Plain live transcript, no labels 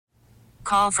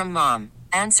call from mom.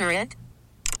 Answer it.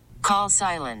 Call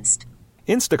silenced.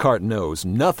 Instacart knows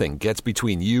nothing gets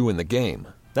between you and the game.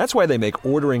 That's why they make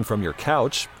ordering from your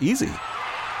couch easy.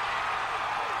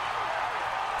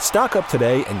 Stock up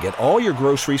today and get all your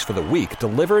groceries for the week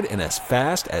delivered in as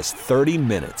fast as 30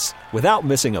 minutes without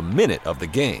missing a minute of the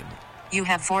game. You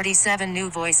have 47 new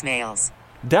voicemails.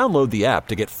 Download the app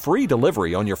to get free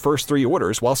delivery on your first 3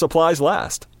 orders while supplies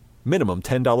last. Minimum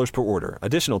 $10 per order.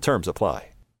 Additional terms apply.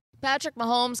 Patrick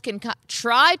Mahomes can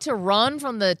try to run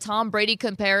from the Tom Brady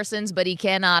comparisons, but he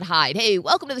cannot hide. Hey,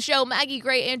 welcome to the show. Maggie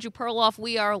Gray, Andrew Perloff.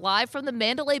 We are live from the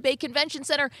Mandalay Bay Convention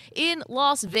Center in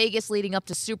Las Vegas leading up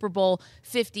to Super Bowl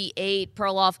 58.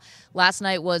 Perloff, last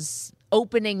night was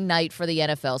opening night for the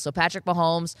NFL. So Patrick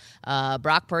Mahomes,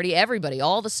 Brock Purdy, everybody,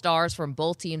 all the stars from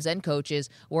both teams and coaches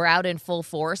were out in full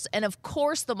force. And, of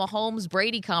course, the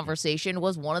Mahomes-Brady conversation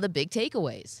was one of the big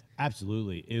takeaways.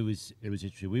 Absolutely. It was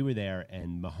interesting. We were there,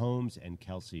 and Mahomes and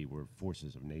Kelce were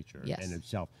forces of nature in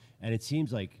himself. And it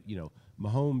seems like,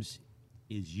 Mahomes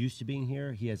is used to being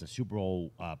here. He has a Super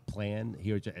Bowl plan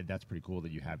here. That's pretty cool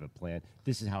that you have a plan.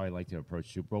 This is how I like to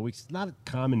approach Super Bowl weeks. It's not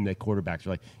common that quarterbacks are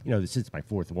like, this is my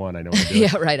fourth one. I know what I'm doing.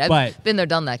 Yeah, right. I've been there,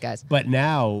 done that, guys. But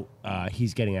now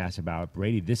he's getting asked about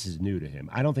Brady. This is new to him.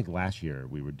 I don't think last year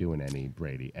we were doing any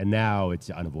Brady, and now it's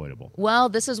unavoidable. Well,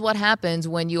 this is what happens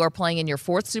when you are playing in your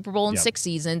fourth Super Bowl in 6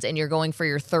 seasons and you're going for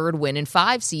your third win in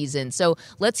 5 seasons. So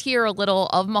let's hear a little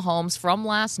of Mahomes from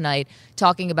last night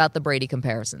talking about the Brady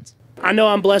comparisons. I know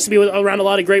I'm blessed to be around a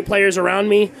lot of great players around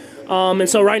me. And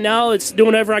so right now it's doing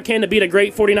whatever I can to beat a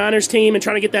great 49ers team and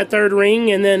trying to get that third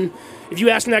ring. And then if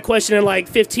you ask me that question in like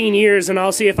 15 years, and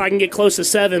I'll see if I can get close to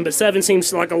 7. But 7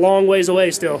 seems like a long ways away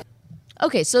still.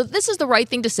 Okay, so this is the right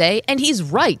thing to say, and he's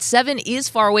right. 7 is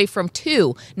far away from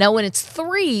 2. Now, when it's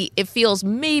 3, it feels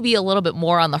maybe a little bit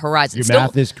more on the horizon. Your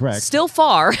math is correct. Still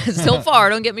far,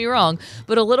 don't get me wrong,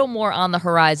 but a little more on the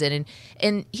horizon.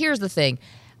 And here's the thing.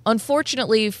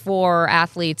 Unfortunately for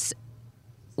athletes,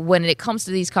 when it comes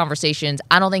to these conversations,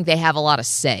 I don't think they have a lot of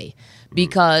say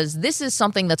because this is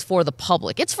something that's for the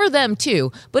public. It's for them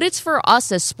too, but it's for us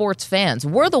as sports fans.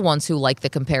 We're the ones who like the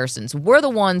comparisons. We're the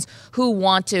ones who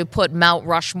want to put Mount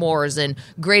Rushmores and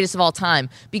greatest of all time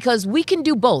because we can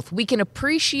do both. We can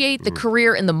appreciate the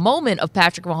career in the moment of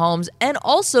Patrick Mahomes and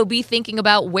also be thinking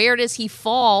about where does he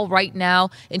fall right now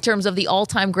in terms of the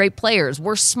all-time great players.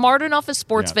 We're smart enough as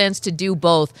sports fans to do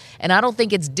both, and I don't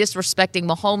think it's disrespecting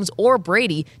Mahomes or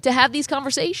Brady to have these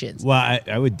conversations. Well,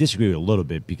 I would disagree with a little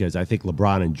bit because I think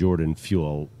LeBron and Jordan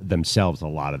fuel themselves a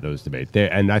lot of those debates.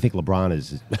 And I think LeBron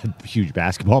is a huge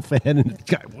basketball fan and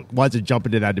wants to jump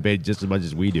into that debate just as much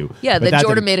as we do. Yeah, that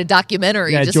Jordan made a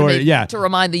documentary to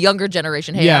remind the younger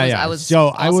generation, hey, I was So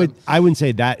awesome. I wouldn't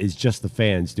say that is just the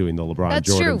fans doing the LeBron That's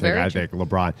Jordan true, thing. very I true. think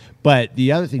LeBron. But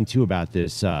the other thing too about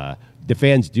this, the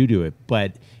fans do it,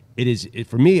 but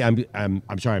for me, I'm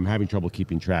sorry, I'm having trouble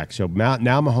keeping track. So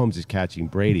now Mahomes is catching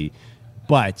Brady,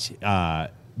 but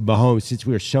Mahomes, since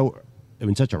we are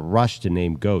in such a rush to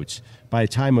name GOATs, by the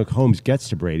time Mahomes gets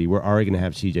to Brady, we're already going to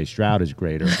have C.J. Stroud as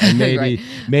greater, and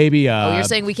maybe. You're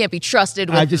saying we can't be trusted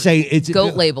with I'm just saying it's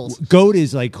GOAT labels. GOAT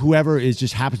is like whoever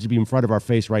just happens to be in front of our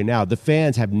face right now. The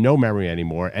fans have no memory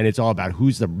anymore, and it's all about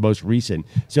who's the most recent.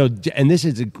 So, and this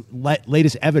is the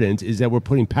latest evidence is that we're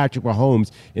putting Patrick Mahomes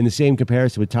in the same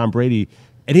comparison with Tom Brady.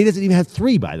 And he doesn't even have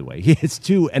 3, by the way. He has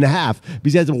 2.5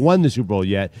 because he hasn't won the Super Bowl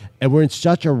yet. And we're in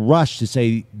such a rush to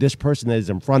say this person that is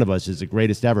in front of us is the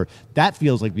greatest ever. That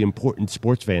feels like the important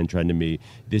sports fan trend to me,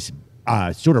 this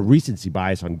sort of recency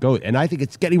bias on GOAT. And I think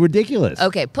it's getting ridiculous.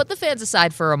 Okay, put the fans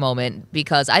aside for a moment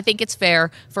because I think it's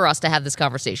fair for us to have this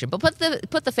conversation. But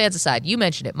put the fans aside. You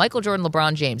mentioned it. Michael Jordan,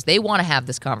 LeBron James, they want to have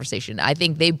this conversation. I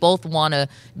think they both want to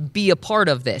be a part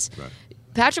of this. Right.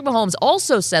 Patrick Mahomes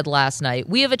also said last night,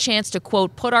 we have a chance to,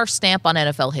 quote, put our stamp on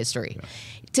NFL history. Yeah.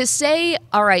 To say,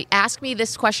 all right, ask me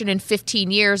this question in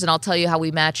 15 years and I'll tell you how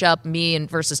we match up, me and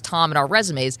versus Tom and our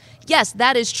resumes. Yes,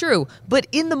 that is true. But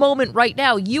in the moment right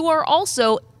now, you are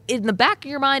also in the back of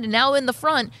your mind and now in the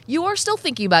front, you are still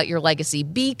thinking about your legacy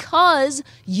because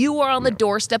you are on the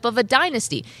doorstep of a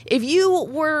dynasty. If you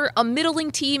were a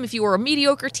middling team, if you were a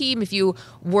mediocre team, if you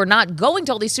were not going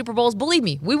to all these Super Bowls, believe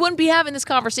me, we wouldn't be having this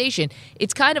conversation.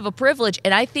 It's kind of a privilege,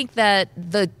 and I think that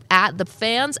the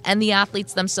fans and the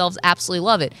athletes themselves absolutely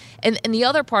love it. And the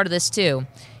other part of this, too,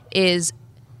 is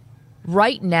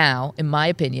right now, in my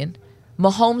opinion,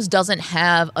 Mahomes doesn't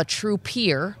have a true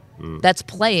peer that's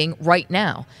playing right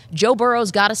now. Joe Burrow's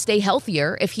got to stay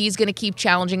healthier if he's going to keep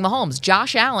challenging Mahomes.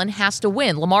 Josh Allen has to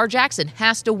win. Lamar Jackson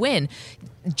has to win.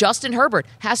 Justin Herbert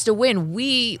has to win.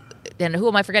 And who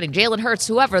am I forgetting? Jalen Hurts,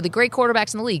 whoever, the great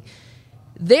quarterbacks in the league.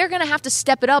 they're going to have to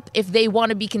step it up if they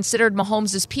want to be considered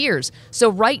Mahomes' peers. So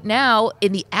right now,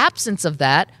 in the absence of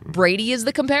that, Brady is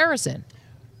the comparison.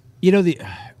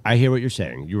 I hear what you're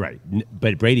saying. You're right.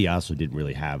 But Brady also didn't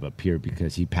really have a peer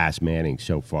because he passed Manning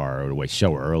so far away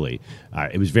so early.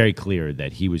 It was very clear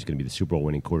that he was going to be the Super Bowl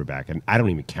winning quarterback. And I don't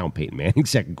even count Peyton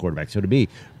Manning's second quarterback. So to me,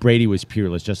 Brady was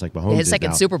peerless, just like Mahomes. His second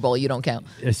now. Super Bowl, you don't count.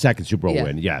 His second Super Bowl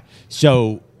win, yeah.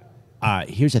 So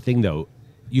here's the thing, though.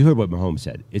 You heard what Mahomes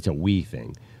said. It's a we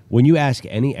thing. When you ask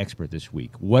any expert this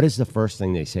week, what is the first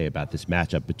thing they say about this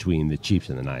matchup between the Chiefs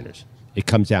and the Niners? It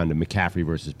comes down to McCaffrey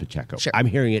versus Pacheco. Sure. I'm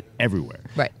hearing it everywhere.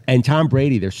 Right. And Tom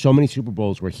Brady, there's so many Super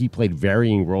Bowls where he played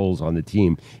varying roles on the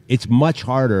team. It's much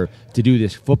harder to do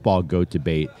this football GOAT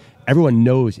debate. Everyone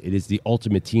knows it is the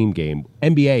ultimate team game.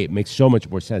 NBA, it makes so much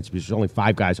more sense because there's only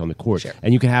 5 guys on the court. Sure.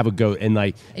 And you can have a GOAT. And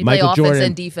like you Michael play offense Jordan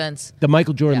and defense. The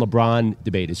Michael Jordan-LeBron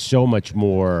debate is so much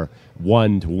more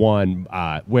one-to-one,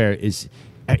 whereas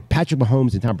Patrick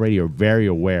Mahomes and Tom Brady are very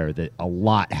aware that a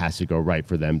lot has to go right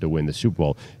for them to win the Super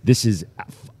Bowl. This is,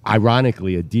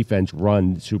 ironically, a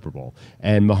defense-run Super Bowl.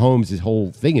 And Mahomes'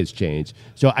 whole thing has changed.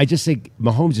 So I just think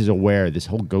Mahomes is aware this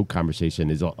whole GOAT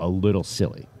conversation is a little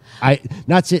silly.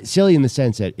 Not silly in the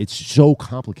sense that it's so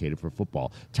complicated for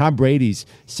football. Tom Brady's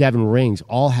 7 rings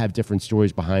all have different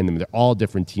stories behind them. They're all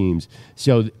different teams.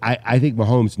 So I think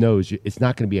Mahomes knows it's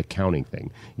not going to be a counting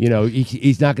thing.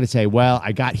 He's not going to say, well,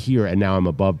 I got here and now I'm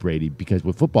above Brady, because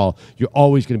with football, you're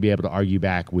always going to be able to argue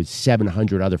back with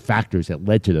 700 other factors that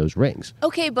led to those rings.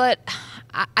 Okay, but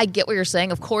I get what you're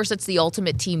saying. Of course, it's the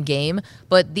ultimate team game,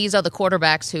 but these are the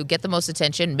quarterbacks who get the most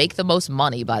attention, make the most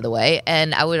money, by the way,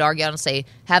 and I would argue and say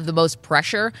have the most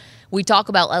pressure. We talk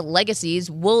about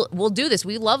legacies. We'll do this.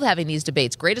 We love having these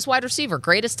debates. Greatest wide receiver,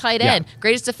 greatest tight end,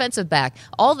 greatest defensive back,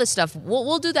 all this stuff.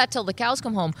 We'll do that till the cows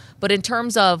come home. But in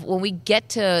terms of when we get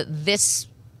to this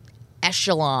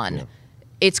echelon,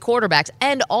 it's quarterbacks.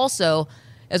 And also,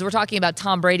 as we're talking about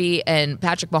Tom Brady and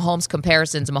Patrick Mahomes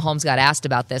comparisons, and Mahomes got asked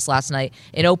about this last night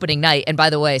in opening night. And by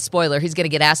the way, spoiler, he's going to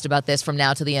get asked about this from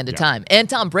now to the end of time. And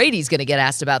Tom Brady's going to get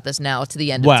asked about this now to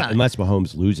the end of time. Well, unless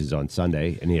Mahomes loses on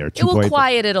Sunday and he are 2 it will points.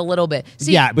 quiet it a little bit.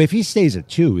 See, Yeah, but if he stays at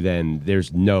 2, then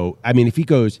there's no. I mean, if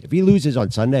he loses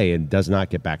on Sunday and does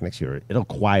not get back next year, it'll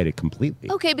quiet it completely.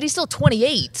 Okay, but he's still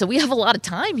 28, so we have a lot of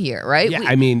time here, right? Yeah,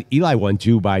 I mean, Eli won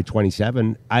 2 by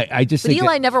 27. I just But think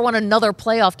Eli never won another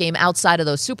playoff game outside of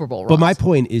those Super Bowl runs. But my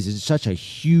point is, it's such a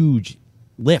huge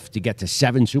lift to get to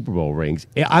 7 Super Bowl rings.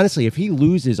 Honestly, if he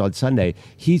loses on Sunday,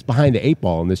 he's behind the 8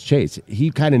 ball in this chase. He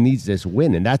kind of needs this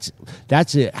win, and that's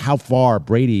how far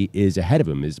Brady is ahead of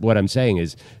him, is what I'm saying.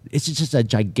 Is it's just a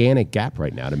gigantic gap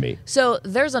right now to me. So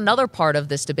there's another part of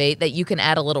this debate that you can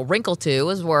add a little wrinkle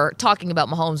to, as we're talking about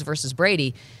Mahomes versus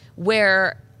Brady,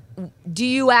 where do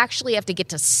you actually have to get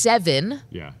to 7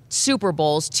 Super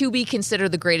Bowls to be considered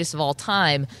the greatest of all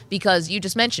time? Because you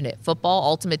just mentioned it, football,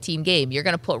 ultimate team game. You're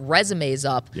going to put resumes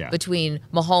up between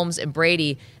Mahomes and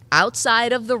Brady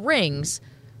outside of the rings.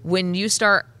 When you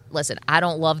start, listen, I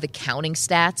don't love the counting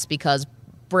stats because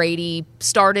Brady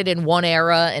started in one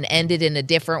era and ended in a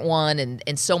different one,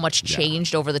 and so much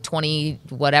changed over the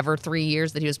 3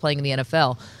 years that he was playing in the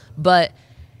NFL. But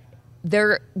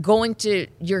you're going to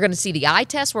see the eye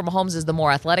test where Mahomes is the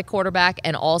more athletic quarterback,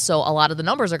 and also a lot of the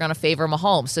numbers are going to favor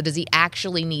Mahomes. So does he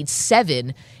actually need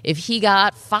 7 if he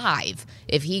got 5?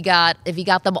 If he got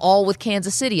them all with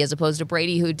Kansas City, as opposed to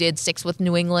Brady, who did 6 with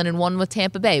New England and 1 with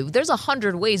Tampa Bay? There's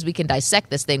 100 ways we can dissect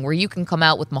this thing where you can come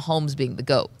out with Mahomes being the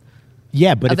GOAT.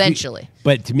 Yeah, but eventually.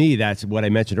 But to me, that's what I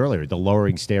mentioned earlier, the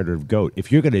lowering standard of GOAT. If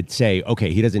you're going to say,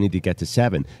 okay, he doesn't need to get to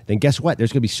 7, then guess what?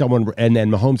 There's going to be someone, and then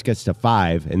Mahomes gets to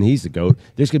 5, and he's the GOAT.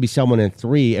 There's going to be someone in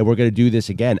 3, and we're going to do this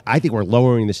again. I think we're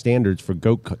lowering the standards for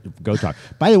GOAT talk.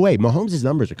 By the way, Mahomes'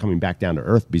 numbers are coming back down to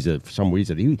earth because of some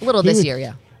reason. A little this year,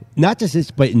 yeah. Not just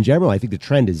this, but in general, I think the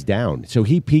trend is down. So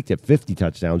he peaked at 50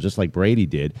 touchdowns, just like Brady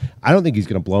did. I don't think he's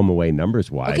going to blow him away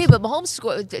numbers-wise. Okay, but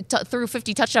Mahomes threw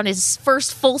 50 touchdowns his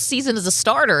first full season as a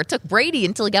starter. It took Brady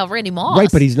until he got Randy Moss. Right,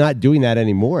 but he's not doing that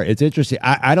anymore. It's interesting.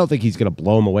 I don't think he's going to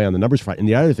blow him away on the numbers front. And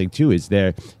the other thing, too, is there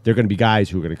are going to be guys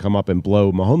who are going to come up and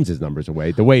blow Mahomes' numbers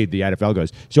away, the way the NFL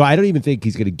goes. So I don't even think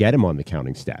he's going to get him on the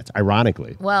counting stats,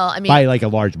 ironically. Well, I mean, by like a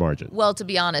large margin. Well, to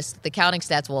be honest, the counting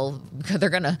stats, they're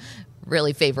going to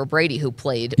really favor Brady, who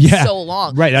played so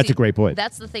long. Right, that's a great point.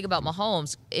 That's the thing about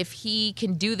Mahomes. If he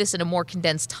can do this in a more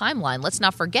condensed timeline, let's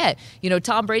not forget,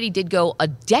 Tom Brady did go a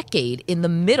decade in the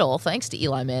middle, thanks to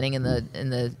Eli Manning and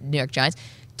the New York Giants,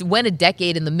 went a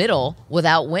decade in the middle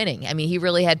without winning. I mean, he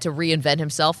really had to reinvent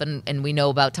himself, and we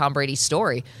know about Tom Brady's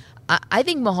story. I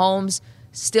think Mahomes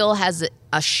still has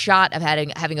a shot of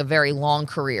having a very long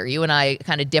career. You and I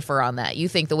kind of differ on that. You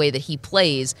think the way that he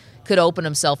plays, could open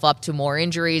himself up to more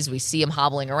injuries. We see him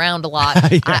hobbling around a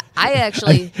lot. Yeah. I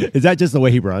actually... Is that just the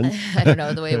way he runs? I don't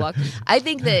know, the way he walks. I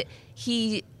think that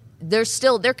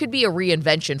there could be a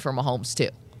reinvention for Mahomes, too.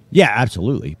 Yeah,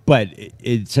 absolutely. But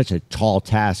it's such a tall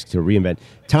task to reinvent.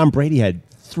 Tom Brady had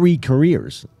 3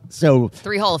 careers. So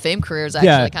 3 Hall of Fame careers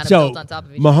actually kind of built on top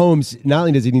of each other. Mahomes, not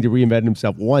only does he need to reinvent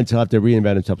himself once, he'll have to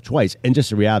reinvent himself twice. And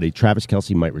just the reality, Travis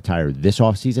Kelce might retire this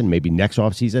offseason, maybe next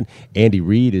offseason. Andy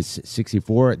Reid is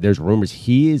 64. There's rumors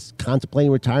he is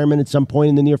contemplating retirement at some point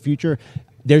in the near future.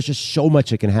 There's just so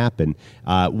much that can happen.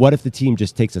 What if the team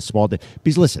just takes a small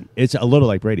because listen, it's a little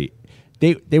like Brady.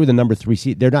 They were the number 3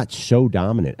 seed. They're not so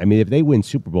dominant. I mean, if they win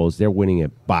Super Bowls, they're winning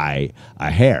it by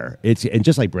a hair. And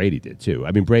just like Brady did too.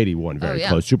 I mean, Brady won very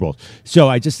close Super Bowls. So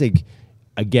I just think,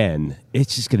 again,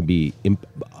 it's just going to be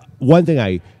one thing.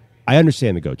 I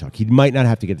understand the GOAT talk. He might not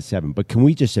have to get to 7, but can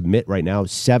we just admit right now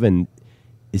 7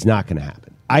 is not going to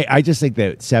happen? I just think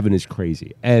that 7 is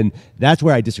crazy, and that's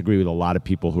where I disagree with a lot of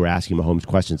people who were asking Mahomes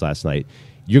questions last night.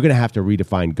 You're going to have to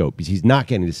redefine GOAT because he's not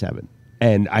getting to 7.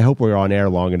 And I hope we're on air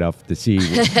long enough to see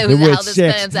how this 6.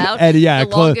 pans out. And the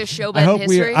longest show bet in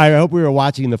history. I hope we were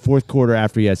watching in the fourth quarter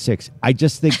after he had 6. I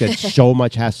just think that so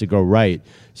much has to go right.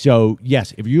 So,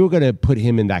 yes, if you're going to put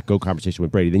him in that GOAT conversation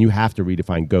with Brady, then you have to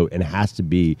redefine GOAT, and it has to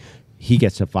be he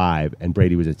gets to 5 and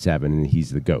Brady was at 7 and he's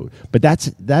the GOAT. But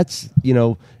that's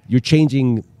you're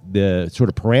changing the sort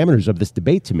of parameters of this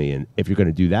debate to me, and if you're going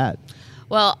to do that.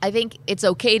 Well, I think it's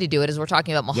okay to do it as we're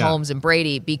talking about Mahomes and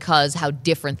Brady because how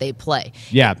different they play.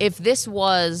 Yeah. If this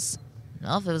was,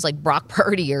 if it was like Brock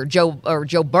Purdy or Joe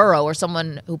Burrow or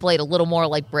someone who played a little more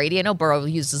like Brady. I know Burrow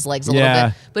used his legs a little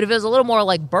bit, but if it was a little more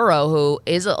like Burrow, who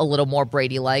is a little more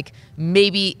Brady-like,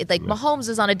 maybe Mahomes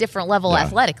is on a different level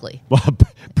athletically. Well,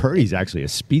 Purdy's actually a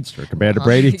speedster compared to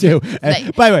Brady too.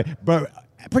 And, by the way,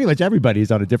 pretty much everybody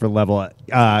is on a different level.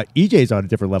 EJ's on a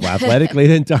different level athletically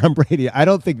than Tom Brady. I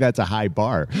don't think that's a high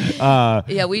bar.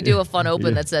 We do a fun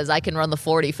open that says I can run the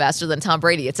 40 faster than Tom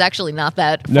Brady. It's actually not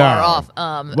that far off.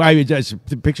 I mean, just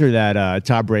picture that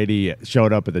Tom Brady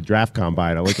showed up at the draft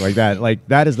combine and looked like that. Like,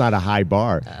 that is not a high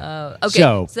bar. Okay,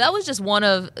 so that was just one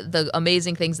of the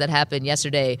amazing things that happened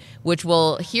yesterday, which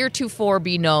will heretofore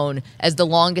be known as the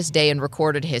longest day in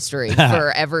recorded history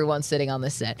for everyone sitting on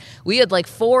this set. We had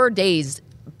 4 days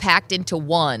packed into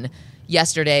one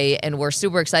yesterday, and we're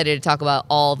super excited to talk about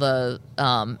all the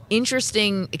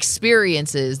interesting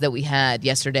experiences that we had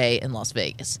yesterday in Las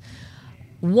Vegas.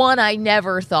 One I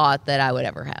never thought that I would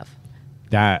ever have.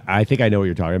 That I think I know what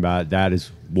you're talking about. That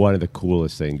is one of the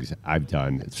coolest things I've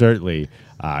done, certainly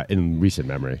in recent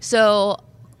memory. So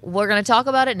we're going to talk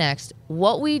about it next.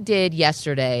 What we did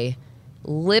yesterday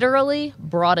literally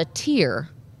brought a tear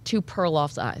to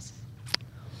Perloff's eyes.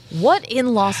 What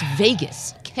in Las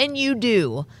Vegas can you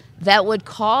do that would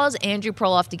cause Andrew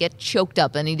Perloff to get choked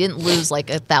up, and he didn't lose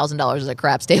 $1,000 at a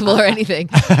craps table or anything?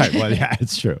 Well, yeah,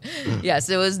 it's true. Yes,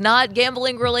 it was not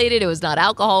gambling related. It was not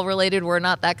alcohol related. We're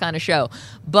not that kind of show.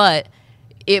 But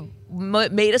it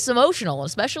made us emotional,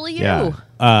 especially you. Yeah.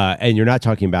 And you're not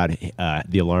talking about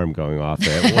the alarm going off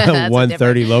at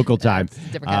 1:30 local time. That's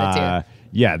a different kind of tear.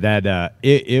 Yeah, that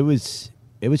it was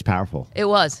powerful. It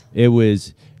was. It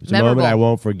was a Memorable. moment I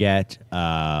won't forget.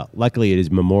 Luckily, it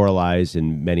is memorialized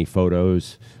in many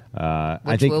photos.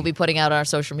 I think we'll be putting out on our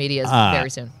social medias very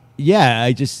soon. Yeah,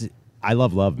 I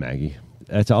love Maggie.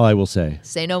 That's all I will say.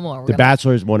 Say no more. The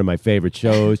Bachelor is one of my favorite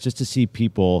shows. Just to see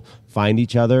people find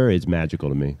each other is magical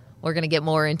to me. We're going to get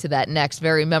more into that next.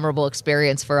 Very memorable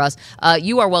experience for us.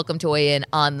 You are welcome to weigh in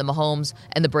on the Mahomes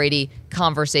and the Brady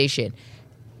conversation.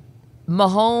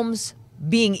 Mahomes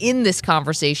being in this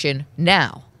conversation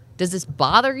now. Does this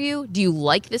bother you? Do you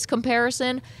like this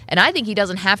comparison? And I think he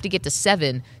doesn't have to get to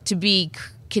 7 to be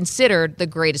considered the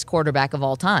greatest quarterback of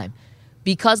all time.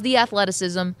 Because the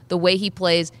athleticism, the way he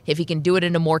plays, if he can do it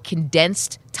in a more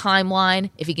condensed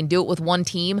timeline, if he can do it with one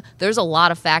team, there's a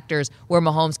lot of factors where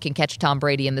Mahomes can catch Tom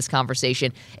Brady in this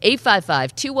conversation.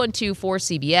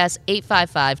 855-212-4CBS,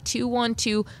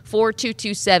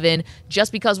 855-212-4227.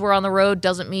 Just because we're on the road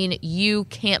doesn't mean you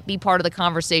can't be part of the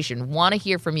conversation. Want to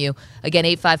hear from you. Again,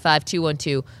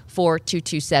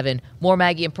 855-212-4227. More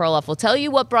Maggie and Perloff will tell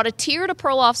you what brought a tear to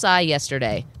Perloff's eye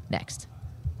yesterday. Next.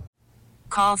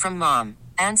 Call from mom.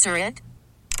 Answer it.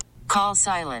 Call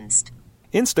silenced.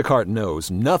 Instacart knows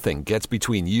nothing gets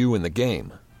between you and the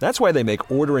game. That's why they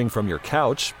make ordering from your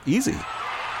couch easy.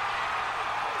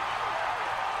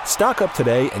 Stock up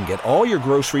today and get all your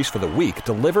groceries for the week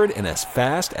delivered in as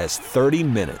fast as 30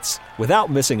 minutes without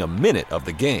missing a minute of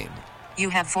the game. You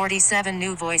have 47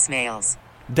 new voicemails.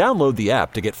 Download the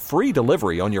app to get free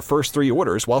delivery on your first 3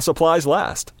 orders while supplies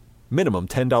last. Minimum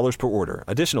 $10 per order.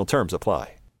 Additional terms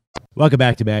apply. Welcome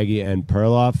back to Maggie and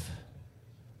Perloff.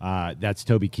 That's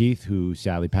Toby Keith, who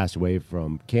sadly passed away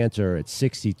from cancer at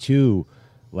 62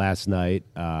 last night.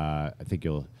 I think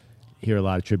you'll hear a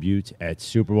lot of tributes at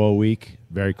Super Bowl week.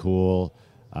 Very cool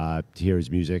to hear his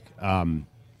music.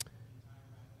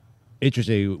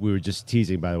 Interesting, we were just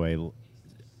teasing, by the way.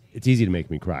 It's easy to make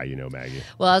me cry, Maggie.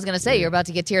 Well, I was going to say, you're about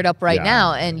to get teared up right Yeah.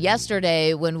 now. And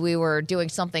yesterday, when we were doing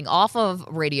something off of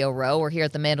Radio Row, or here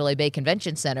at the Mandalay Bay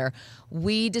Convention Center,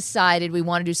 we decided we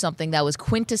want to do something that was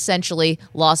quintessentially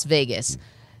Las Vegas.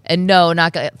 And no,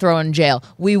 not thrown in jail.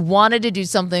 We wanted to do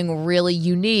something really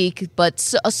unique,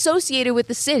 but associated with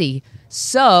the city.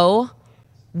 So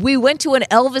we went to an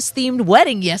Elvis-themed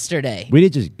wedding yesterday. We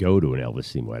didn't just go to an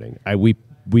Elvis-themed wedding.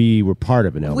 We were part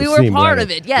of an Elvis. We were part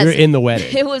of it, yes. We were in the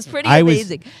wedding. It was pretty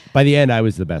amazing. By the end, I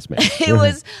was the best man. It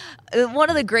was one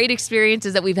of the great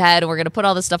experiences that we've had, and we're going to put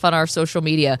all this stuff on our social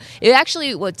media. It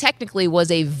actually, technically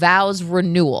was a vows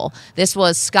renewal. This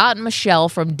was Scott and Michelle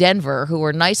from Denver, who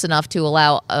were nice enough to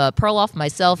allow Perloff,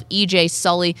 myself, EJ,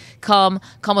 Sully, come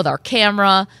with our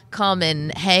camera, come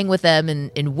and hang with them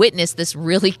and witness this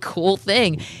really cool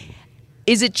thing.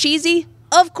 Is it cheesy?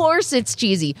 Of course it's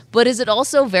cheesy, but is it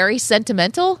also very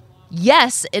sentimental?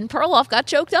 Yes, and Perloff got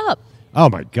choked up. Oh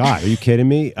my God! Are you kidding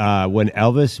me? When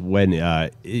Elvis,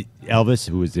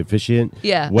 who was the officiant,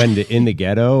 when in the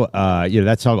ghetto,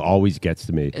 that song always gets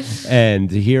to me. And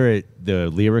to hear it, the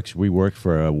lyrics reworked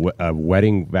for a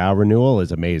wedding vow renewal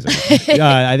is amazing.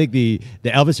 I think the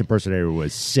Elvis impersonator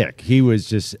was sick. He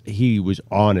was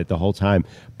on it the whole time.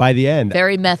 By the end,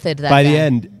 very method. The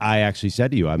end, I actually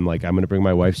said to you, I'm going to bring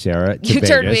my wife Sarah to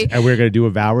Vegas, and we're going to do a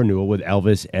vow renewal with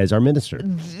Elvis as our minister.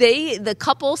 The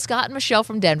couple, Scott and Michelle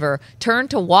from Denver,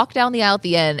 turned to walk down the aisle at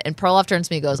the end, and Perloff turns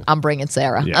to me and goes, "I'm bringing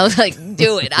Sarah." Yeah. I was like,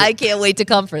 "Do it! I can't wait to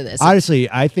come for this." Honestly,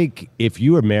 I think if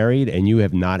you are married and you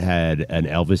have not had an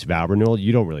Elvis vow renewal,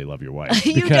 you don't really love your wife.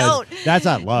 You don't. That's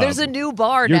not love. There's a new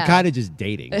bar now. You're kind of just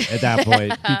dating at that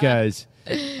point because.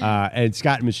 And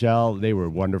Scott and Michelle, they were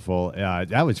wonderful.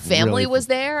 That was family was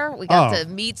there. We got to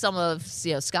meet some of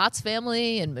Scott's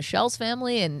family and Michelle's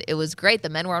family, and it was great. The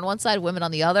men were on one side, women on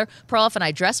the other. Perloff and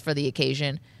I dressed for the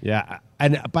occasion. Yeah,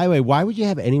 and by the way, why would you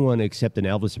have anyone except an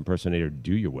Elvis impersonator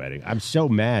do your wedding? I'm so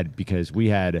mad because we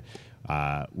had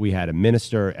a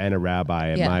minister and a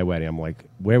rabbi at my wedding. I'm like,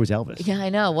 where was Elvis? Yeah, I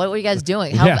know. What were you guys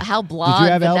doing? How blonde? Did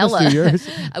you have vanilla? Elvis do yours?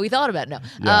 We thought about it. No.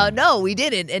 Yeah. No, we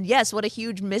didn't. And yes, what a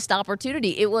huge missed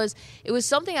opportunity. It was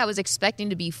something I was expecting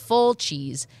to be full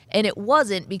cheese, and it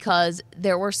wasn't because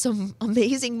there were some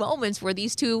amazing moments where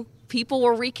these two people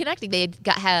were reconnecting. They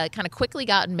had kind of quickly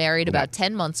gotten married about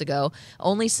 10 months ago,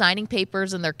 only signing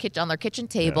papers on their kitchen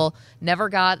table, never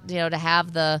got to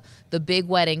have the big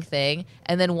wedding thing,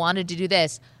 and then wanted to do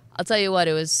this. I'll tell you what,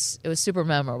 it was super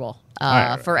memorable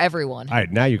for everyone. All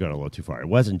right, now you're going a little too far. It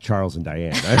wasn't Charles and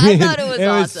Diane. I thought it was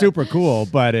awesome. Was super cool,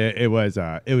 but it was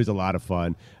a lot of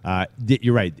fun.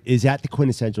 You're right. Is that the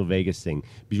quintessential Vegas thing?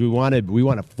 Because we want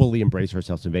to fully embrace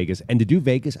ourselves in Vegas, and to do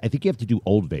Vegas, I think you have to do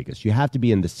old Vegas. You have to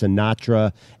be in the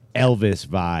Sinatra, Elvis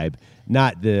vibe.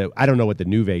 Not I don't know what the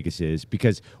new Vegas is,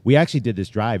 because we actually did this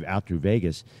drive out through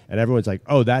Vegas, and everyone's like,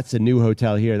 "Oh, that's a new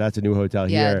hotel here. That's a new hotel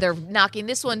here." Yeah, they're knocking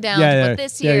this one down to put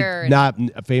this here. Not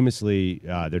famously,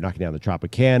 they're knocking down the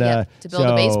Tropicana to build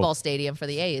a baseball stadium for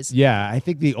the A's. Yeah, I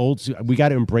think we got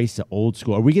to embrace the old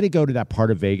school. Are we going to go to that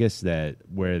part of Vegas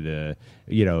where the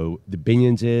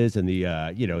Binions is and the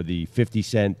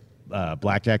 50-cent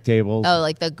blackjack tables? Oh,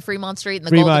 like the Fremont Street and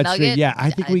the Golden Nugget? Street, yeah, I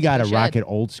think we got to rock it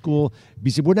old school.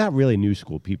 Because we're not really new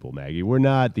school people, Maggie. We're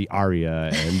not the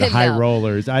Aria and the high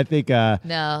rollers. I think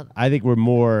no. I think we're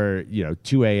more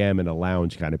 2 a.m. in a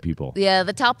lounge kind of people. Yeah,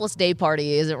 the topless day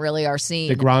party isn't really our scene.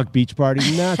 The Gronk Beach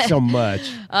Party, not so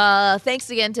much. Thanks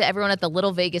again to everyone at the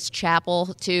Little Vegas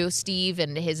Chapel, to Steve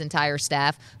and his entire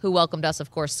staff, who welcomed us,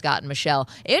 of course, Scott and Michelle.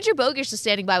 Andrew Bogish is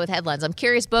standing by with headlines. I'm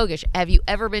curious, Bogish, have you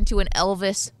ever been to an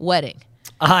Elvis wedding?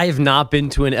 I've not been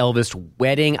to an Elvis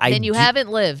wedding. Then you haven't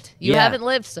lived. You haven't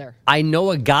lived, sir. I know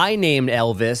a guy named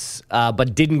Elvis,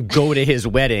 but didn't go to his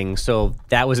wedding, so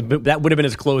that would have been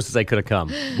as close as I could have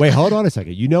come. Wait, hold on a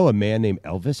second. You know a man named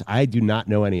Elvis? I do not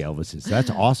know any Elvises. That's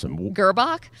awesome.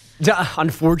 Gerbach?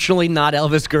 Unfortunately, not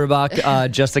Elvis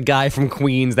Gerbach. Just a guy from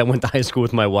Queens that went to high school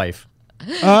with my wife.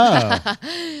 Oh.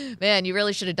 Man, you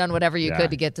really should have done whatever you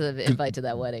could to get to the invite to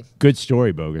that wedding. Good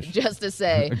story, Bogish. Just to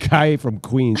say. A guy from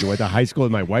Queens who went to high school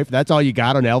with my wife. That's all you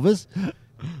got on Elvis?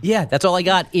 Yeah, that's all I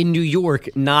got in New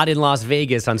York, not in Las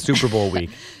Vegas on Super Bowl week.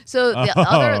 So the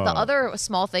other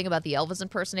small thing about the Elvis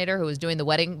impersonator who was doing the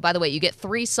wedding, by the way, you get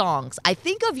 3 songs. I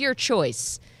think of your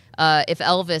choice if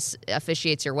Elvis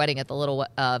officiates your wedding at the Little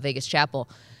Vegas Chapel.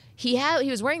 He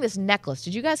was wearing this necklace.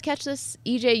 Did you guys catch this?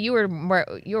 EJ, you were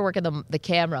working the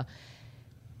camera.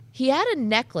 He had a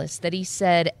necklace that he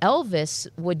said Elvis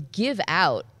would give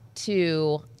out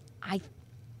to, I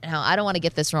don't want to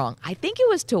get this wrong. I think it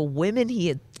was to women he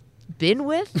had been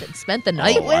with and spent the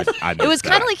night with. It was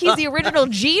kind of like he's the original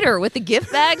Jeter with the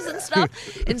gift bags and stuff.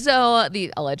 And so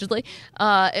allegedly,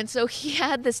 and so he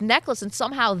had this necklace, and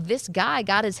somehow this guy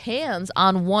got his hands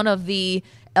on one of the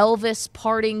Elvis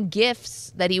parting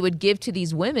gifts that he would give to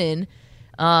these women.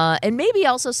 And maybe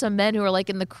also some men who were like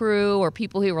in the crew or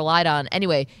people he relied on.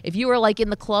 Anyway, if you were like in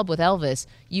the club with Elvis,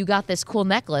 you got this cool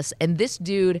necklace, and this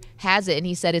dude has it, and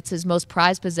he said it's his most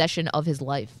prized possession of his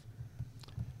life.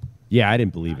 Yeah, I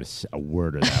didn't believe a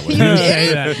word of that. You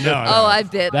did? No. I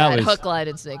bit that was, hook, line,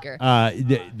 and sinker.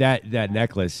 That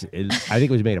necklace, I think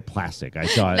it was made of plastic. I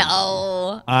saw it.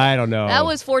 No. I don't know. That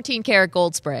was 14-karat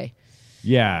gold spray.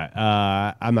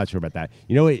 Yeah, I'm not sure about that.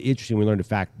 You know, interesting, we learned a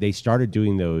fact. They started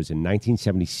doing those in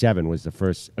 1977 was the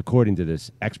first, according to this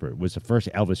expert, was the first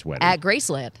Elvis wedding. At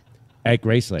Graceland. At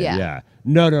Graceland, yeah.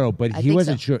 No, but he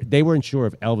wasn't sure. They weren't sure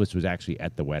if Elvis was actually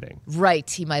at the wedding. Right,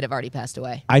 he might have already passed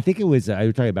away. I think it was, I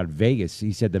was talking about Vegas.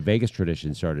 He said the Vegas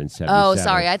tradition started in 77. Oh,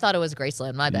 sorry, I thought it was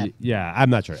Graceland, my bad. Yeah,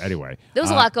 I'm not sure. Anyway. There was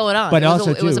a lot going on. But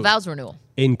it was a vows renewal.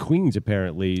 In Queens,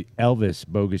 apparently, Elvis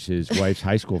Bogus's wife's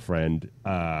high school friend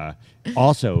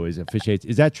also officiates.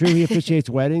 Is that true? He officiates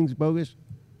weddings, Bogus?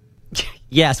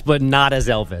 Yes, but not as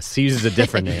Elvis. He uses a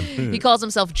different name. He calls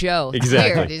himself Joe.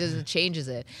 Exactly. Weird. He just changes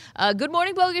it. Good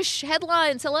morning, Bogus.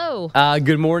 Headlines. Hello.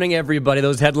 Good morning, everybody.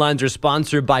 Those headlines are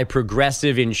sponsored by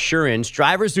Progressive Insurance.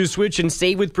 Drivers who switch and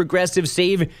save with Progressive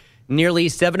save nearly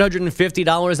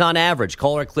 $750 on average.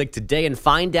 Call or click today and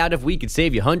find out if we could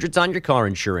save you hundreds on your car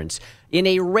insurance. In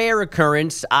a rare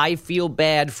occurrence, I feel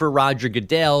bad for Roger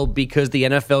Goodell because the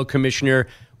NFL commissioner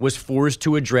was forced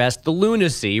to address the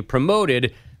lunacy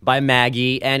promoted by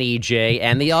Maggie and EJ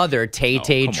and the other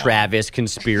Tay Travis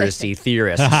conspiracy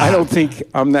theorists. I don't think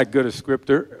I'm that good a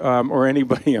scripter or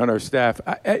anybody on our staff.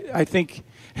 I think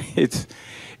it's,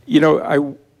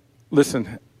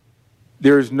 listen,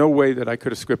 there is no way that I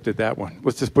could have scripted that one.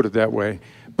 Let's just put it that way.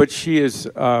 But she is,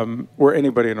 or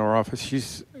anybody in our office,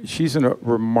 she's a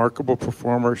remarkable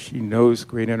performer. She knows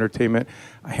great entertainment.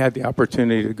 I had the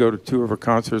opportunity to go to 2 of her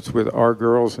concerts with our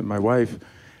girls and my wife.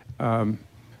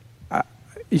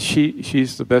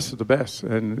 She's the best of the best,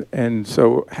 and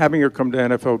so having her come to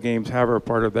NFL games, have her a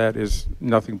part of that is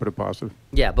nothing but a positive.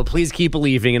 Yeah, but please keep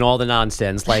believing in all the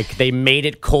nonsense. Like they made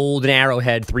it cold in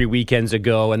Arrowhead 3 weekends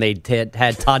ago, and they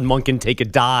had Todd Monken take a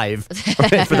dive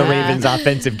for the Ravens'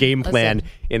 offensive game plan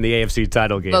in the AFC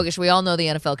title game. Bogus, we all know the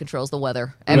NFL controls the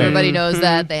weather. Everybody knows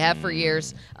that. They have for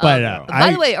years. But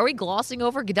by the way, are we glossing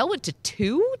over? Goodell went to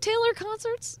 2 Taylor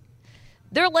concerts?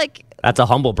 They're like... That's a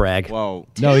humble brag. Whoa.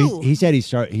 No, he said he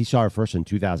saw her first in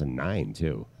 2009,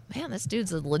 too. Man, this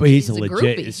dude's a legit. But he's a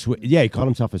legit. He called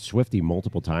himself a Swiftie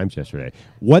multiple times yesterday.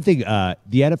 One thing, the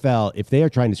NFL, if they are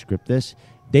trying to script this,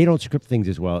 they don't script things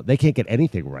as well. They can't get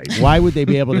anything right. Why would they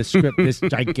be able to script this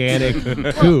gigantic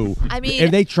coup? I mean,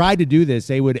 if they tried to do this,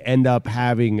 they would end up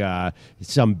having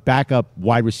some backup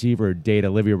wide receiver date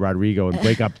Olivia Rodrigo and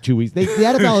break up 2 weeks. The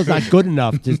NFL is not good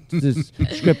enough to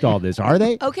script all this, are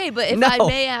they? Okay, but if I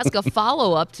may ask a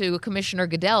follow-up to Commissioner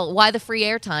Goodell, why the free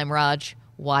airtime, Raj?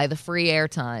 Why the free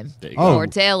airtime for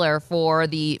Taylor for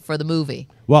the movie?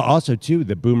 Well, also, too,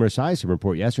 the Boomer Esiason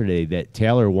report yesterday that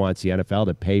Taylor wants the NFL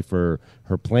to pay for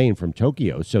her plane from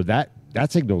Tokyo. So that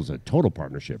signals a total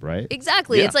partnership, right?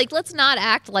 Exactly. Yeah. It's like, let's not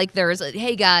act like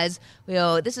hey, guys,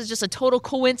 this is just a total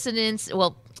coincidence.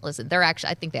 Well, listen,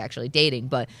 I think they're actually dating,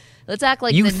 but let's act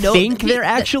like they're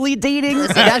actually dating?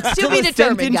 Listen, That's to still be a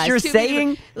determined, sentence guys. you're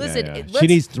saying? Listen, she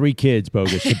needs 3 kids,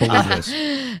 Bogus, to believe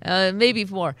this. Maybe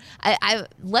more.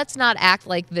 Let's not act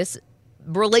like this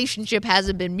relationship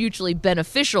hasn't been mutually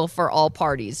beneficial for all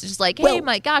parties. It's just like, hey,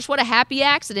 my gosh, what a happy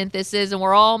accident this is, and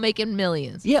we're all making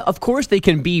millions. Yeah, of course they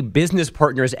can be business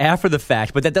partners after the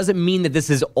fact, but that doesn't mean that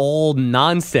this is all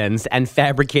nonsense and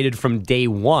fabricated from day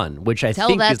one, which I think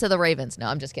Tell that to the Ravens. No,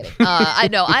 I'm just kidding. I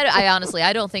know. I honestly,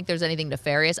 I don't think there's anything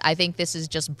nefarious. I think this is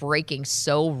just breaking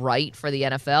so right for the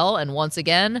NFL, and once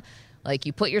again, like,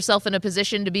 you put yourself in a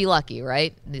position to be lucky,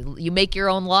 right? You make your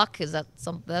own luck. Is that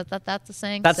that's the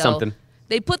saying? That's something.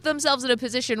 They put themselves in a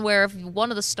position where if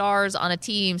one of the stars on a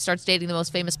team starts dating the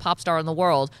most famous pop star in the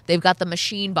world, they've got the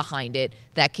machine behind it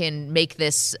that can make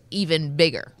this even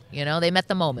bigger. They met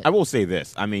the moment. I will say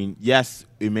this. I mean, yes,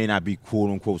 it may not be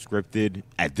quote-unquote scripted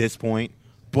at this point,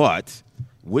 but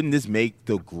wouldn't this make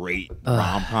the great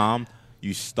rom-com?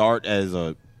 You start as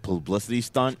a publicity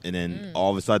stunt, and then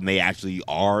all of a sudden they actually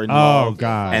are involved. Oh,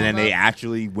 God. And then they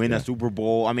actually win a Super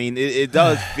Bowl. I mean, it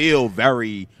does feel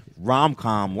very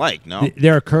rom-com like, no?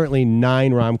 There are currently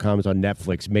 9 rom-coms on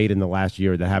Netflix made in the last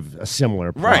year that have a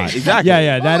similar plot. Right, exactly.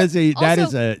 Yeah, Well, that is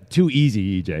also- too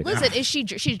easy, EJ. Listen,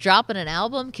 she's dropping an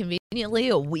album conveniently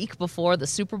a week before the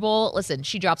Super Bowl. Listen,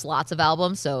 she drops lots of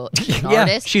albums, so she's an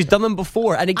artist. She's done them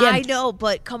before. And again, I know,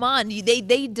 but come on,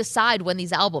 they decide when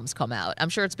these albums come out. I'm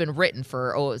sure it's been written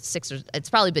for it's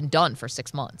probably been done for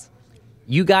 6 months.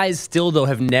 you guys still, though,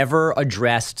 have never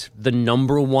addressed the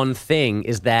number one thing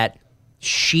is that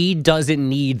she doesn't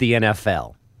need the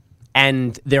NFL.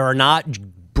 And there are not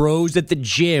bros at the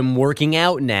gym working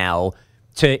out now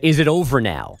is it over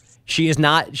now? She is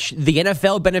not. The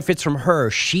NFL benefits from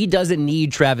her. She doesn't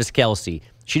need Travis Kelce.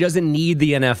 She doesn't need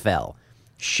the NFL.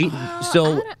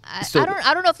 I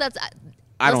don't know if that's.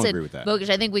 I don't Listen, agree with that. Bogish,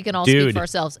 I think we can all speak for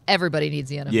ourselves. Everybody needs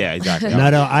the NFL. Yeah, exactly.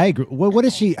 No, I agree. What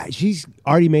is she? She's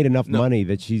already made enough money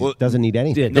that she doesn't need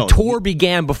anything. The tour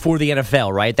began before the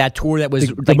NFL, right? That tour that was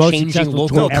The most changing successful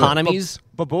local tour ever. economies.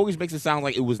 But Bogus makes it sound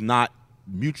like it was not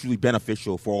mutually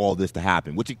beneficial for all this to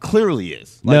happen, which it clearly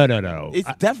is. No.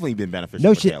 It's definitely been beneficial.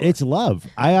 No, for Taylor. it's love.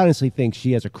 I honestly think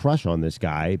she has a crush on this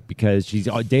guy because she's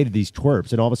dated these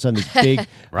twerps, and all of a sudden this big,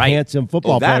 handsome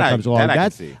football player comes along.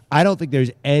 I don't think there's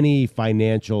any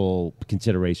financial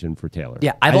consideration for Taylor.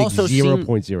 Yeah, I think also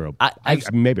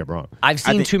 0.0. Maybe I'm wrong. I've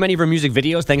seen too many of her music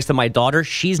videos thanks to my daughter.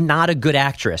 She's not a good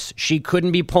actress. She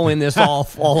couldn't be pulling this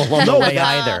off all along the way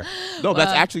either. No,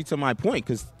 that's actually to my point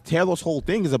because Taylor's whole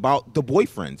thing is about the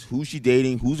boyfriends. Who's she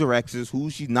dating? Who's her exes? Who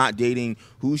she's not dating?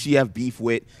 Who she have beef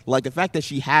with? Like, the fact that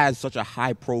she has such a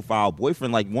high-profile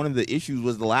boyfriend, like, one of the issues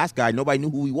was the last guy, nobody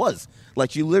knew who he was. Like,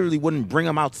 she literally wouldn't bring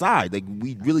him outside. Like,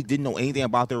 we really didn't know anything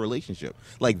about their relationship.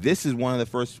 Like, this is one of the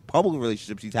first public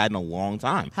relationships he's had in a long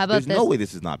time. How about There's this? no way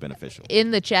this is not beneficial.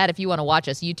 In the chat, if you want to watch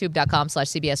us,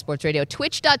 youtube.com/CBS Sports Radio,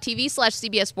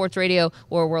 twitch.tv/CBS Sports Radio,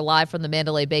 where we're live from the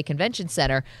Mandalay Bay Convention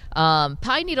Center.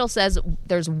 Pine Needle says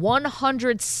there's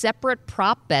 100 separate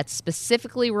prop bets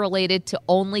specifically related to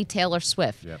only Taylor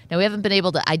Swift. Yep. Now, we haven't been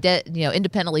able to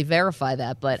independently verify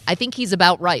that, but I think he's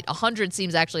about right. 100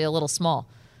 seems actually a little small.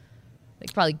 They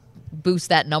could probably boost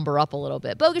that number up a little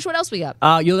bit. Bogish, what else we got?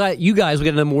 You guys will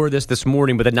get into more of this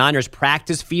morning, but the Niners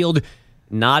practice field,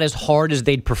 not as hard as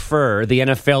they'd prefer. The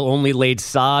NFL only laid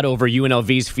sod over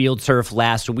UNLV's field turf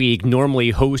last week. Normally,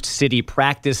 host city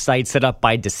practice site set up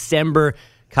by December.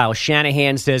 Kyle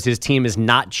Shanahan says his team is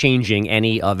not changing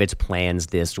any of its plans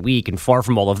this week. And far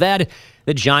from all of that,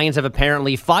 the Giants have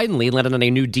apparently finally landed on a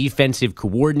new defensive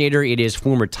coordinator. It is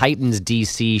former Titans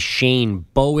DC Shane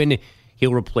Bowen.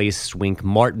 He'll replace Swink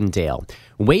Martindale.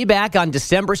 Way back on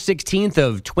December 16th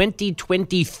of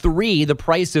 2023, the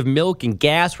price of milk and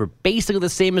gas were basically the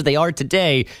same as they are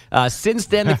today. Since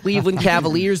then, the Cleveland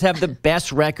Cavaliers have the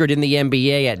best record in the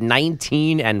NBA at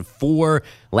 19-4.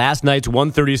 Last night's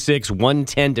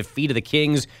 136-110 defeat of the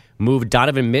Kings moved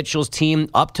Donovan Mitchell's team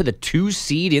up to the 2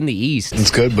 seed in the East. It's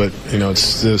good, but,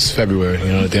 it's February.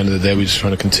 At the end of the day, we just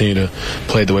trying to continue to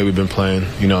play the way we've been playing.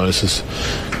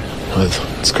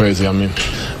 It's crazy. I mean,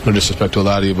 no disrespect to a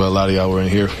lot of you, but a lot of y'all were in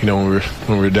here,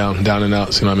 when we're down and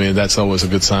out. That's always a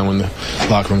good sign when the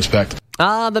locker room's packed.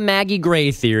 The Maggie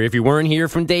Gray theory. If you weren't here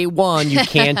from day one, you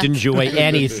can't enjoy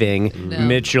anything. No.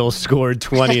 Mitchell scored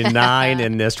 29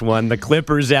 in this one. The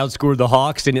Clippers outscored the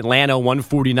Hawks in Atlanta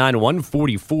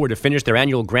 149-144 to finish their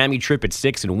annual Grammy trip at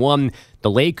 6-1. The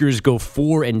Lakers go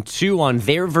 4-2 on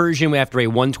their version after a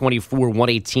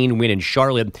 124-118 win in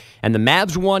Charlotte. And the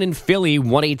Mavs won in Philly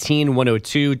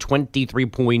 118-102, 23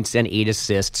 points and 8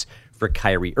 assists for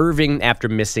Kyrie Irving after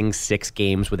missing 6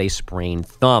 games with a sprained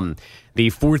thumb. The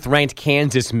 4th-ranked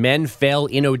Kansas men fell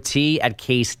in OT at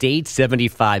K-State,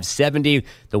 75-70.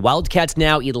 The Wildcats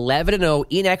now 11-0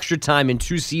 in extra time in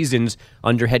 2 seasons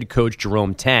under head coach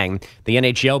Jerome Tang. The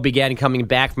NHL began coming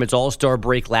back from its All-Star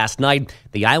break last night.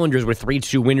 The Islanders were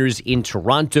 3-2 winners in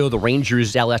Toronto. The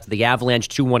Rangers outlasted the Avalanche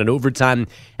 2-1 in overtime.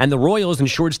 And the Royals and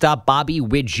shortstop Bobby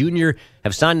Witt Jr.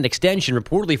 have signed an extension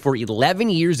reportedly for 11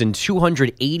 years and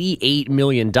 $288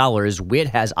 million. Witt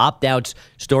has opt-outs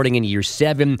starting in year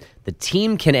 7. The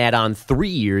team can add on 3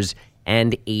 years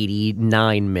and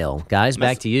 $89 million. Guys,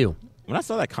 back to you. When I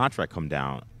saw that contract come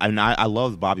down, I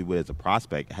love Bobby Witt as a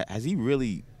prospect. Has he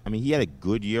really? He had a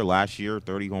good year last year,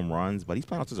 30 home runs, but he's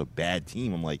playing on such a bad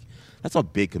team. I'm like, that's a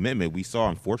big commitment. We saw,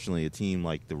 unfortunately, a team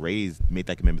like the Rays made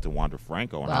that commitment to Wander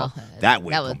Franco, and that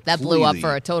blew up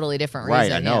for a totally different reason.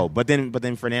 Right, I know. Yeah. But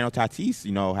then Fernando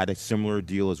Tatis, had a similar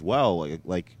deal as well.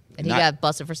 And he got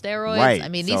busted for steroids.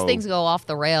 Right, these things go off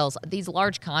the rails. These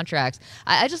large contracts.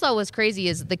 I just thought what was crazy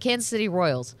is the Kansas City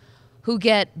Royals. who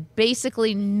get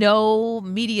basically no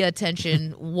media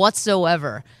attention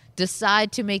whatsoever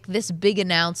decide to make this big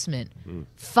announcement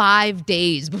 5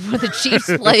 days before the Chiefs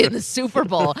play in the Super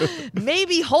Bowl.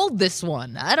 Maybe hold this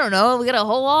one. I don't know. We got a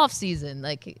whole off season.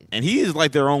 And he is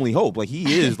like their only hope. Like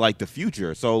he is like the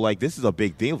future. So like this is a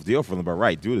big deal for them. But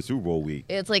right, do the Super Bowl week.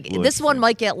 It's like this one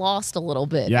might get lost a little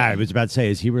bit. Yeah, I was about to say,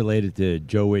 is he related to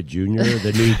Joe Witt Jr.,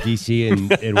 the new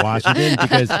DC in Washington?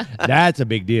 Because that's a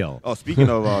big deal. Oh, speaking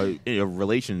of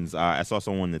relations, I saw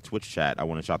someone in the Twitch chat. I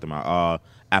want to shout them out.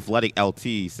 Athletic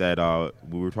LT said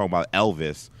we were talking about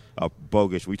Elvis.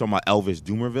 Bogus. Were you talking about Elvis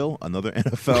Doomerville, another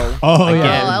NFL?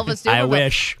 Elvis Doomerville. I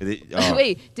wish.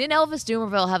 Wait, didn't Elvis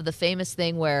Doomerville have the famous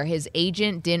thing where his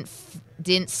agent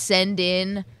didn't send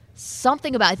in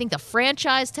something about, I think, the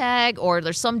franchise tag, or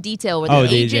there's some detail where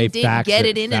the agent didn't get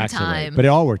it in time. But it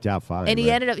all worked out fine. And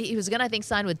he was going to, I think,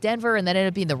 sign with Denver, and then ended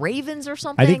up being the Ravens or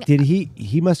something. I think,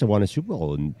 he must have won a Super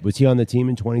Bowl. And was he on the team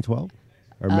in 2012?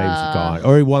 Or maybe he's gone.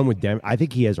 Or he won with Denver. I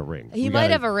think he has a ring. He might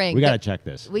have a ring. We got to check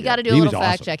this. We got to do a little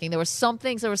fact checking. There was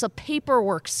there was a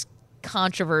paperwork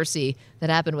controversy that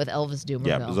happened with Elvis Doomerville.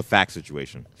 Yeah, it was a fax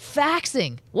situation.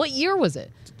 Faxing. What year was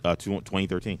it?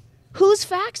 2013. Who's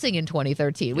faxing in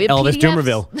 2013? We have Elvis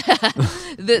PDFs.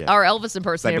 Doomerville. Our Elvis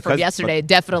impersonator from yesterday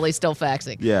definitely still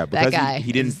faxing. Yeah, because that guy.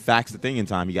 He didn't fax the thing in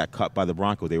time. He got cut by the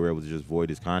Broncos. They were able to just void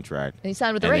his contract. And he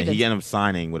signed with the and Ravens. Then he ended up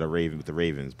signing with the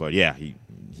Ravens. But yeah, he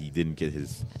didn't get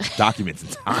his documents in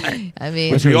time. I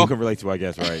mean, which we all can relate to, I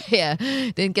guess, right? Yeah,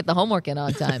 didn't get the homework in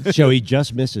on time. So he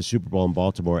just missed a Super Bowl in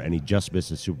Baltimore, and he just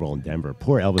missed a Super Bowl in Denver.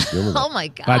 Poor Elvis Doomerville. Oh my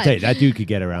God! But I tell you, that dude could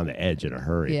get around the edge in a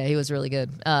hurry. Yeah, he was really good.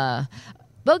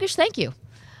 Bogish, thank you.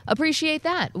 Appreciate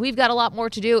that. We've got a lot more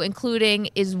to do, including,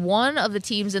 is one of the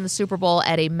teams in the Super Bowl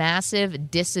at a massive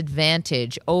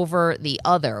disadvantage over the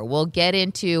other? We'll get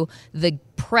into the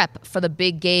prep for the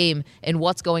big game and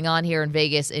what's going on here in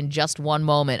Vegas in just one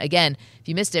moment. Again, if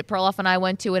you missed it, Perloff and I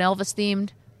went to an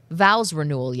Elvis-themed vows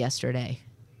renewal yesterday,